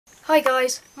Hi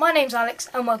guys, my name's Alex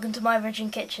and welcome to my Virgin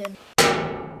Kitchen.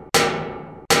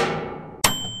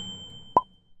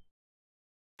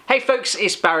 Hey folks,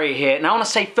 it's Barry here. Now I want to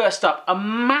say first up a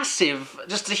massive,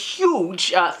 just a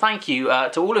huge thank you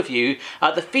to all of you.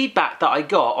 The feedback that I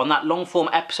got on that long form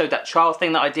episode, that trial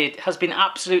thing that I did, has been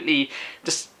absolutely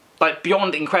just like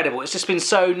beyond incredible. It's just been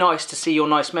so nice to see your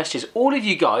nice messages. All of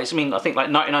you guys, I mean, I think like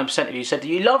 99% of you said that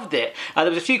you loved it. There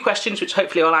was a few questions which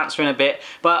hopefully I'll answer in a bit,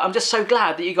 but I'm just so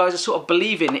glad that you guys are sort of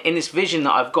believing in this vision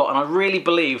that I've got, and I really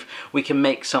believe we can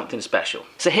make something special.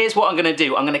 So here's what I'm gonna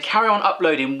do. I'm gonna carry on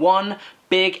uploading one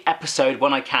big episode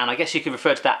when I can. I guess you could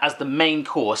refer to that as the main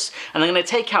course. And I'm going to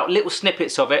take out little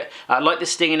snippets of it, like the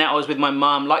stinging nettles with my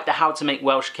mum, like the how to make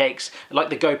Welsh cakes, like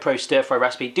the GoPro stir fry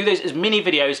recipe. Do those as mini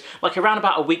videos, like around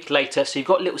about a week later, so you've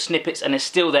got little snippets and it's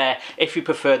still there if you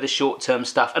prefer the short-term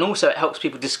stuff. And also it helps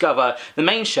people discover the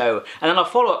main show. And then I'll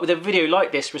follow up with a video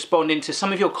like this, responding to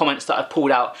some of your comments that I've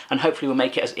pulled out, and hopefully we'll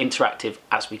make it as interactive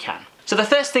as we can. So the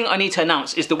first thing I need to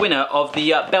announce is the winner of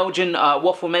the Belgian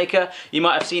waffle maker. You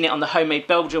might have seen it on the homemade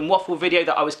Belgian waffle video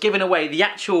that I was giving away, the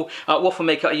actual waffle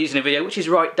maker I use in a video, which is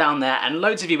right down there, and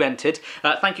loads of you entered.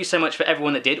 Thank you so much for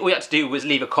everyone that did. All you had to do was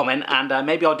leave a comment, and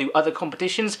maybe I'll do other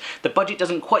competitions. The budget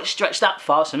doesn't quite stretch that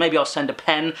far, so maybe I'll send a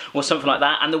pen or something like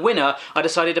that. And the winner, I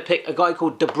decided to pick a guy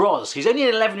called DeBroz. He's only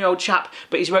an 11-year-old chap,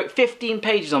 but he's wrote 15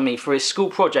 pages on me for his school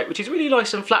project, which is really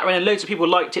nice and flattering, and loads of people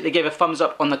liked it. They gave a thumbs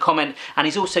up on the comment, and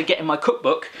he's also getting my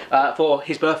cookbook for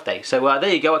his birthday. So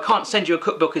there you go. I can't send you a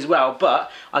cookbook as well,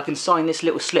 but I can sign this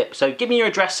little slip. So give me your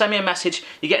address, send me a message,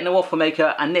 you're getting a waffle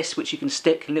maker, and this, which you can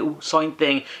stick a little signed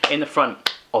thing in the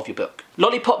front of your book.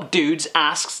 Lollipop Dudes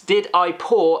asks, did I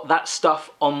pour that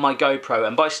stuff on my GoPro?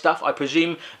 And by stuff, I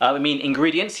presume I mean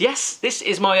ingredients. Yes, this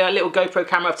is my little GoPro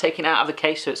camera. I've taken it out of the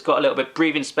case, so it's got a little bit of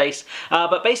breathing space.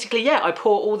 But basically, yeah, I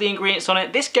pour all the ingredients on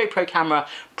it. This GoPro camera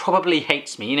probably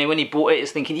hates me. You know, when he bought it,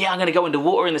 it's thinking, yeah, I'm gonna go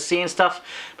underwater in the sea and stuff,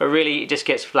 but really it just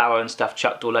gets flour and stuff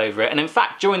chucked all over it. And in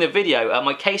fact, during the video,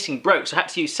 my casing broke, so I had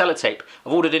to use sellotape.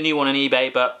 I've ordered a new one on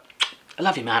eBay, but I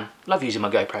love you, man. Love using my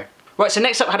GoPro. Right, so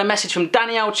next up I had a message from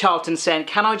Danielle Charlton saying,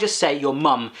 can I just say your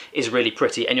mum is really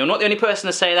pretty? And you're not the only person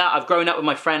to say that. I've grown up with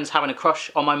my friends having a crush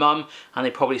on my mum, and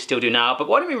they probably still do now. But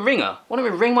why don't we ring her? Why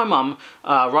don't we ring my mum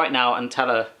right now and tell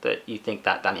her that you think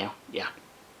that, Danielle? Yeah.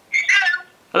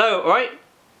 Hello, all right?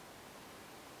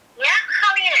 Yeah,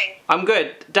 how are you? I'm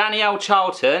good. Danielle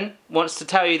Charlton wants to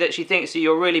tell you that she thinks that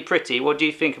you're really pretty. What do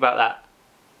you think about that?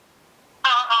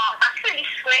 Oh, that's really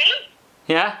sweet.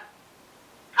 Yeah?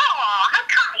 Oh, how kind.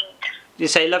 Did you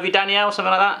say love you, Danielle,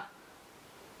 something like that?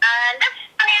 Love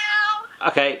you, Danielle.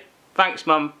 Okay, thanks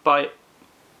mum, bye.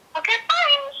 Okay,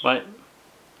 bye. Bye.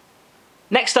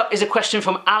 Next up is a question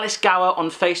from Alice Gower on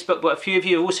Facebook, but a few of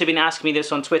you have also been asking me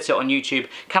this on Twitter, on YouTube.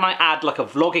 Can I add like a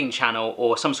vlogging channel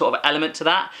or some sort of element to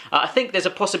that? I think there's a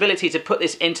possibility to put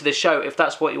this into the show if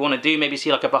that's what you want to do. Maybe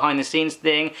see like a behind the scenes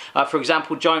thing. For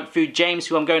example, Giant Food James,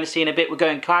 who I'm going to see in a bit, we're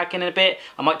going kayaking in a bit.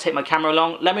 I might take my camera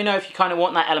along. Let me know if you kind of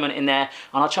want that element in there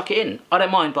and I'll chuck it in. I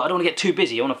don't mind, but I don't want to get too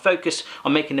busy. I want to focus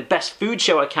on making the best food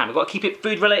show I can. We've got to keep it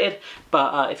food related,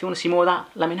 but if you want to see more of that,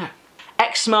 let me know.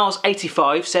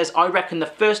 XSmiles85 says, I reckon the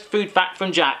first food fact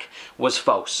from Jack was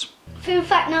false. Food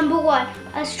fact number 1.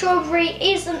 A strawberry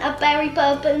isn't a berry,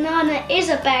 but a banana is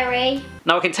a berry.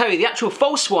 Now I can tell you the actual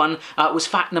false one was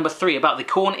fact number 3 about the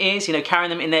corn ears, you know, carrying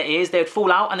them in their ears. They would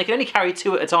fall out and they could only carry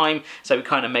 2 at a time, so we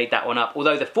kind of made that one up.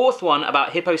 Although the 4th one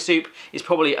about hippo soup is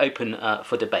probably open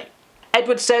for debate.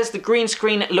 Edward says the green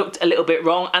screen looked a little bit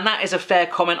wrong, and that is a fair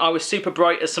comment. I was super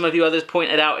bright, as some of you others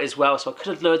pointed out as well, so I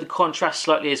could have lowered the contrast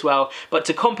slightly as well. But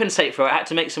to compensate for it, I had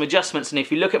to make some adjustments, and if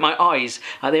you look at my eyes,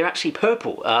 they're actually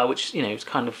purple, which, you know, is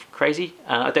kind of crazy.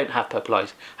 I don't have purple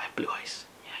eyes, I have blue eyes.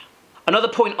 Another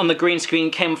point on the green screen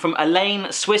came from Elaine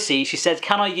Swissy. She said,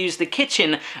 can I use the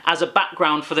kitchen as a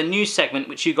background for the news segment,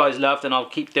 which you guys loved and I'll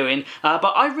keep doing.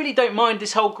 But I really don't mind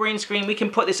this whole green screen. We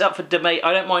can put this up for debate.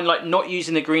 I don't mind like not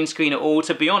using the green screen at all.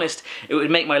 To be honest, it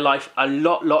would make my life a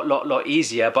lot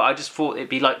easier. But I just thought it'd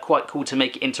be like quite cool to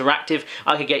make it interactive.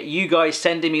 I could get you guys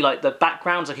sending me like the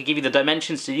backgrounds. I could give you the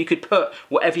dimensions so you could put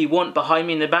whatever you want behind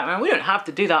me in the background. We don't have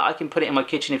to do that. I can put it in my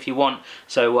kitchen if you want.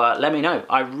 So let me know.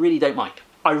 I really don't mind.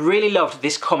 I really loved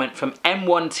this comment from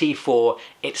M1T4,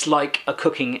 it's like a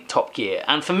cooking Top Gear.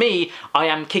 And for me, I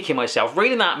am kicking myself.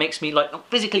 Reading that makes me like not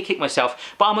physically kick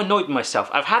myself, but I'm annoyed with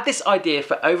myself. I've had this idea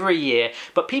for over a year,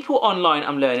 but people online,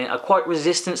 I'm learning, are quite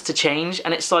resistant to change,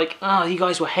 and it's like, oh, you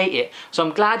guys will hate it. So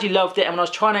I'm glad you loved it, and when I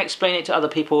was trying to explain it to other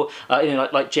people, you know,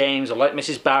 like James or like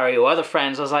Mrs. Barry or other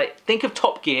friends, I was like, think of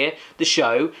Top Gear, the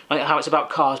show, like how it's about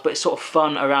cars, but it's sort of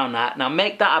fun around that. Now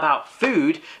make that about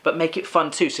food, but make it fun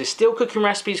too. So still cooking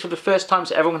recipes for the first time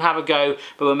so everyone can have a go,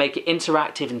 but we'll make it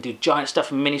interactive and do giant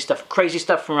stuff and mini stuff, crazy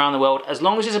stuff from around the world. As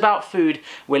long as it's about food,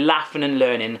 we're laughing and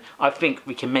learning. I think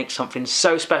we can make something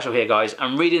so special here, guys.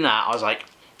 And reading that, I was like,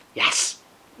 yes,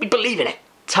 we believe in it.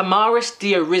 Tamaris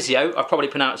Diorizio, I've probably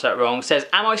pronounced that wrong, says,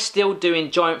 am I still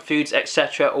doing giant foods,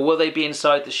 etc., or will they be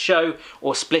inside the show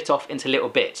or split off into little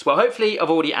bits? Well, hopefully I've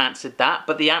already answered that,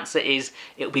 but the answer is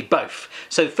it'll be both.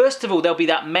 So first of all, there'll be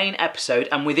that main episode,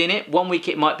 and within it, one week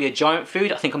it might be a giant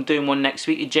food. I think I'm doing one next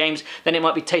week with James. Then it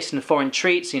might be tasting the foreign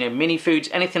treats, you know, mini foods,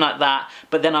 anything like that.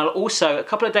 But then I'll also, a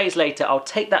couple of days later, I'll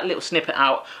take that little snippet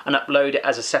out and upload it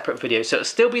as a separate video. So it'll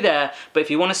still be there, but if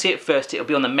you want to see it first, it'll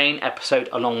be on the main episode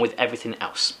along with everything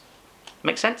else.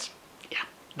 Make sense? Yeah.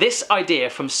 This idea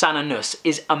from Sana Nus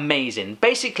is amazing.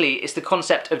 Basically, it's the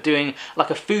concept of doing like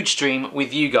a food stream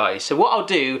with you guys. So what I'll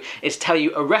do is tell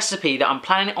you a recipe that I'm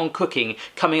planning on cooking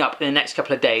coming up in the next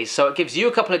couple of days. So it gives you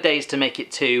a couple of days to make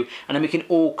it too, and then we can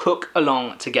all cook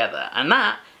along together. And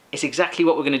that is exactly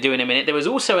what we're going to do in a minute. There was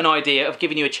also an idea of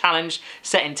giving you a challenge,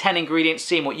 setting 10 ingredients,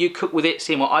 seeing what you cook with it,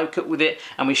 seeing what I cook with it,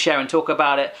 and we share and talk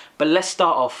about it. But let's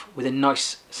start off with a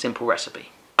nice, simple recipe.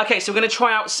 Okay, so we're going to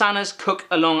try out Sana's cook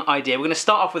along idea. We're going to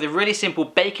start off with a really simple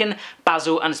bacon,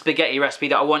 basil and spaghetti recipe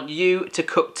that I want you to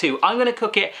cook too. I'm going to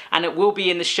cook it and it will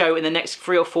be in the show in the next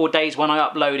 3 or 4 days when I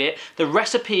upload it. The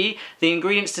recipe, the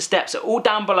ingredients, the steps are all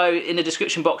down below in the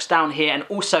description box down here and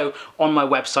also on my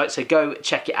website, so go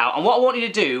check it out. And what I want you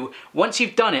to do, once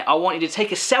you've done it, I want you to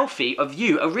take a selfie of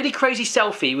you, a really crazy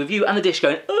selfie with you and the dish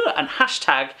going, and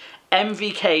hashtag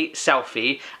MVK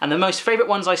selfie, and the most favourite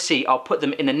ones I see, I'll put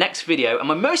them in the next video, and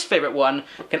my most favourite one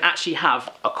can actually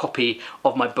have a copy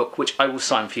of my book, which I will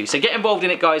sign for you. So get involved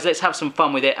in it, guys, let's have some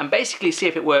fun with it, and basically see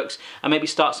if it works, and maybe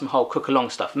start some whole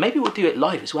cook-along stuff. Maybe we'll do it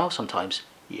live as well sometimes.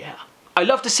 Yeah. I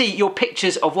love to see your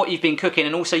pictures of what you've been cooking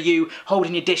and also you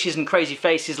holding your dishes and crazy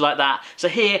faces like that. So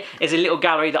here is a little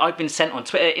gallery that I've been sent on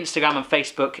Twitter, Instagram and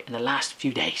Facebook in the last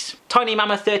few days. Tiny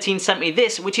Mama 13 sent me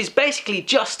this, which is basically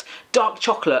just dark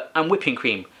chocolate and whipping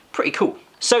cream. Pretty cool.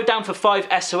 So down for 5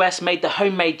 SOS made the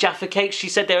homemade Jaffa cakes. She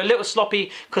said they're a little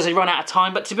sloppy because they run out of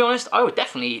time, but to be honest, I would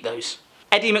definitely eat those.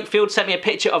 Eddie McField sent me a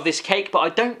picture of this cake, but I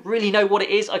don't really know what it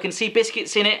is. I can see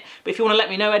biscuits in it, but if you want to let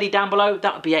me know, Eddie, down below,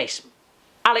 that would be ace.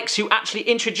 Alex, who actually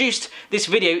introduced this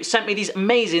video, sent me these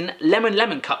amazing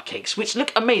lemon cupcakes, which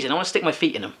look amazing. I want to stick my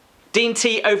feet in them. Dean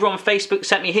T over on Facebook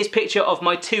sent me his picture of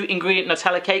my 2-ingredient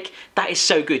Nutella cake. That is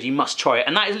so good, you must try it.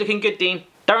 And that is looking good, Dean.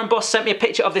 Darren Boss sent me a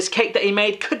picture of this cake that he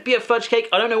made. Could be a fudge cake,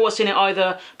 I don't know what's in it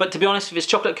either, but to be honest, if it's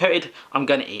chocolate coated, I'm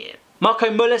gonna eat it.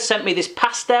 Marco Muller sent me this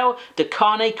pastel de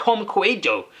carne con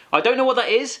cuello. I don't know what that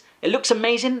is. It looks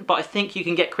amazing, but I think you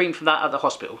can get cream from that at the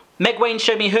hospital. Meg Wayne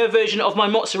showed me her version of my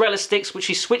mozzarella sticks, which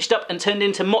she switched up and turned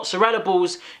into mozzarella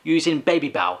balls using baby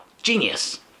bow.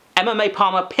 Genius. Emma May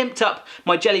Palmer pimped up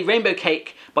my jelly rainbow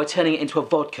cake by turning it into a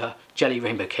vodka jelly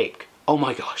rainbow cake. Oh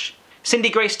my gosh. Cindy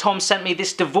Grace Tom sent me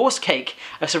this divorce cake.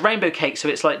 It's a rainbow cake, so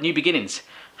it's like new beginnings.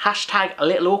 Hashtag a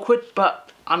little awkward,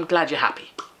 but I'm glad you're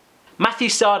happy. Matthew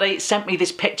Sade sent me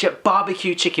this picture,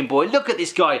 barbecue chicken boy. Look at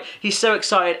this guy. He's so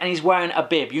excited and he's wearing a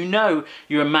bib. You know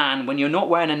you're a man when you're not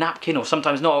wearing a napkin, or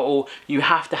sometimes not at all. You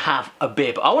have to have a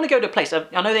bib. I want to go to a place, I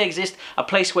know they exist, a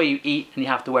place where you eat and you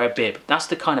have to wear a bib. That's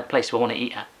the kind of place we want to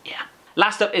eat at, yeah.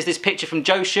 Last up is this picture from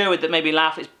Joe Sherwood that made me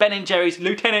laugh. It's Ben & Jerry's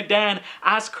Lieutenant Dan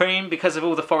as cream, because of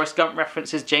all the Forrest Gump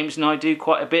references James and I do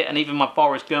quite a bit, and even my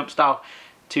Forrest Gump style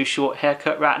too short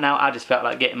haircut right now. I just felt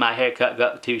like getting my haircut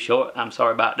got too short. I'm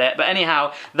sorry about that. But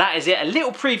anyhow, that is it. A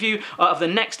little preview of the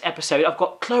next episode. I've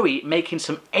got Chloe making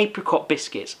some apricot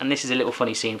biscuits, and this is a little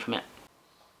funny scene from it.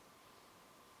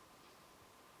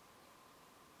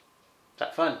 Is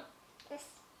that fun? Yes.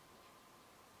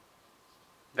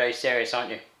 Very serious,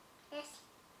 aren't you?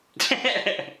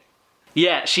 Yes.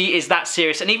 Yeah, she is that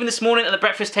serious. And even this morning at the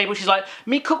breakfast table, she's like,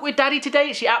 me cook with daddy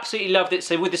today? She absolutely loved it.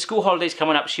 So with the school holidays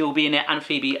coming up, she will be in it, and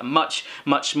Phoebe much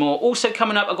more. Also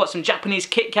coming up, I've got some Japanese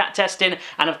Kit Kat testing,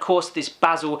 and of course this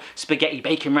basil spaghetti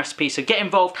bacon recipe. So get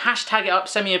involved, hashtag it up,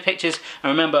 send me your pictures, and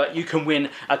remember, you can win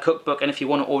a cookbook, and if you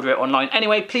want to order it online.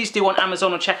 Anyway, please do on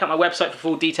Amazon or check out my website for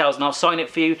full details and I'll sign it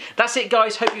for you. That's it,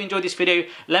 guys. Hope you enjoyed this video.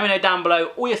 Let me know down below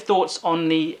all your thoughts on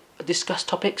the discussed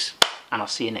topics, and I'll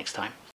see you next time.